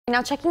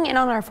Now checking in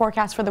on our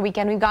forecast for the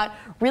weekend, we've got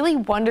really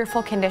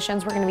wonderful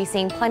conditions. We're going to be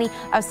seeing plenty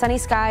of sunny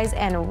skies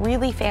and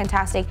really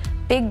fantastic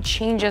big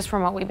changes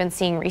from what we've been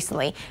seeing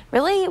recently.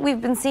 Really, we've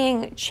been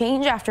seeing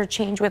change after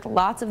change with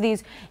lots of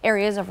these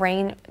areas of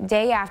rain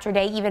day after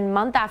day, even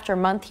month after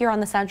month here on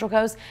the Central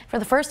Coast. For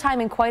the first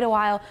time in quite a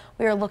while,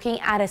 we are looking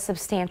at a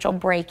substantial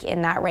break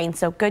in that rain.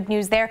 So good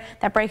news there.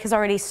 That break has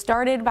already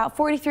started. About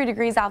 43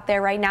 degrees out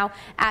there right now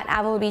at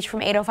Avila Beach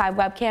from 805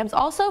 webcams.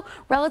 Also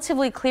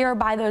relatively clear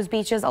by those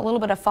beaches, a little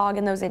bit of fog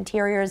in those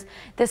interiors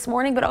this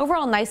morning, but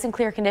overall nice and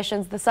clear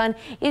conditions. The sun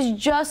is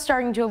just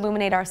starting to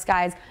illuminate our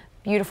skies.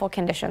 Beautiful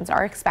conditions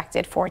are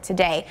expected for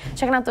today.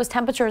 Checking out those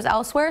temperatures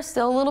elsewhere,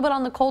 still a little bit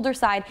on the colder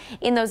side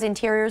in those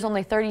interiors,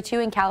 only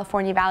 32 in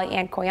California Valley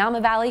and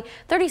Coyama Valley,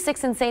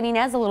 36 in San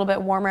Ynez, a little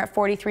bit warmer at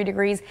 43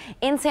 degrees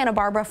in Santa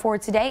Barbara for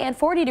today, and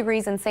 40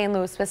 degrees in San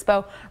Luis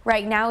Obispo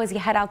right now as you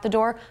head out the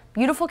door.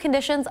 Beautiful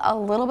conditions, a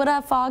little bit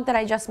of fog that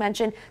I just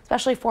mentioned,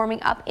 especially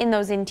forming up in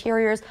those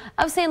interiors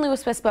of San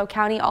Luis Obispo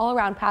County, all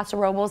around Paso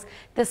Robles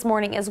this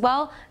morning as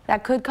well.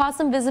 That could cause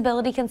some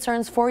visibility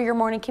concerns for your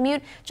morning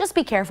commute. Just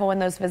be careful when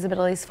those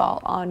visibilities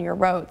fall on your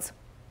roads.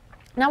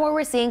 Now what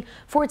we're seeing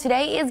for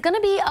today is going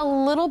to be a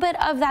little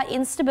bit of that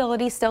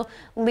instability still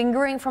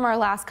lingering from our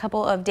last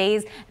couple of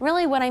days.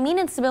 Really, when I mean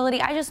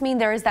instability, I just mean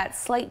there is that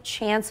slight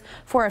chance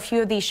for a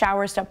few of these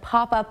showers to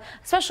pop up,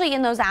 especially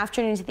in those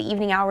afternoon to the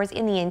evening hours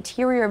in the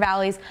interior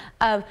valleys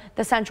of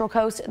the Central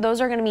Coast. Those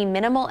are going to be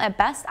minimal at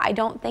best. I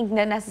don't think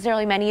that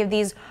necessarily many of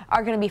these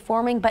are going to be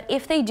forming, but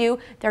if they do,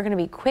 they're going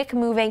to be quick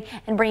moving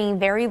and bringing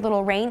very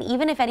little rain,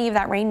 even if any of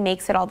that rain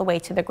makes it all the way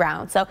to the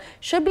ground. So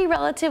should be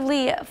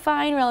relatively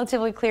fine,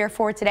 relatively clear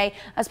for today,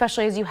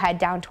 especially as you head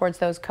down towards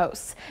those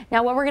coasts.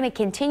 Now what we're going to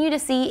continue to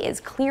see is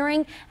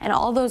clearing and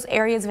all those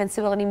areas of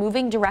instability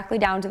moving directly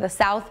down to the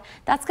south.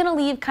 That's going to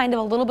leave kind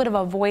of a little bit of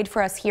a void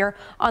for us here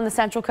on the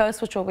Central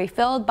Coast, which will be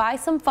filled by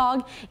some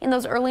fog in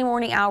those early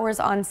morning hours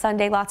on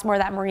Sunday. Lots more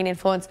of that marine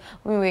influence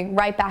moving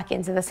right back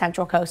into the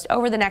Central Coast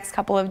over the next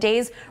couple of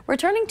days,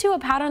 returning to a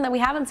pattern that we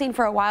haven't seen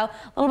for a while,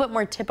 a little bit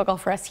more typical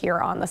for us here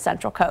on the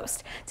Central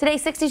Coast. Today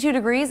 62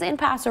 degrees in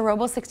Paso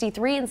Robles,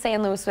 63 in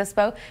San Luis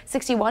Obispo,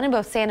 61 in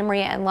both Santa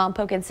Maria and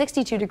Lompoc, and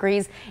 62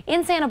 degrees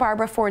in Santa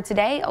Barbara for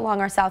today.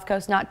 Along our south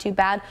coast, not too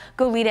bad.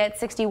 Goleta at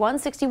 61,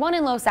 61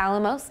 in Los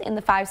Alamos in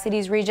the 5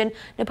 cities region.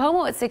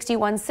 Nipomo at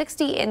 61,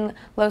 60 in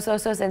Los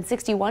Osos, and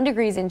 61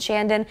 degrees in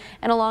Shandon.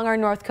 And along our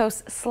north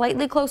coast,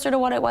 slightly closer to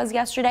what it was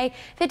yesterday,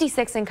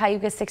 56 in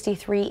Cayuga,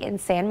 63 in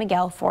San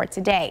Miguel for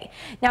today.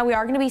 Now we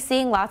are going to be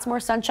seeing lots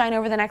more sunshine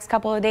over the next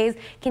couple of days,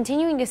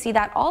 continuing to see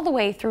that all the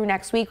way through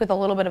next week with a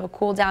little bit of a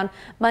cool down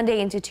Monday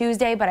into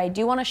Tuesday. But I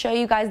do want to show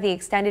you guys the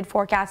extended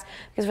forecast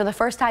because for the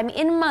first time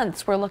in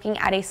months, we're looking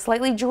at a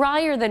slightly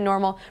drier than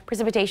normal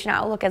precipitation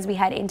outlook as we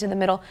head into the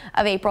middle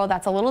of April.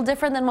 That's a little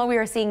different than what we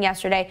were seeing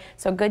yesterday.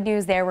 So good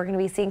news there. We're going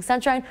to be seeing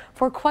sunshine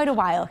for quite a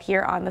while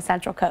here on the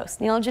Central Coast.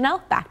 Neil and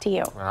Janelle, back to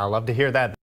you. I love to hear that.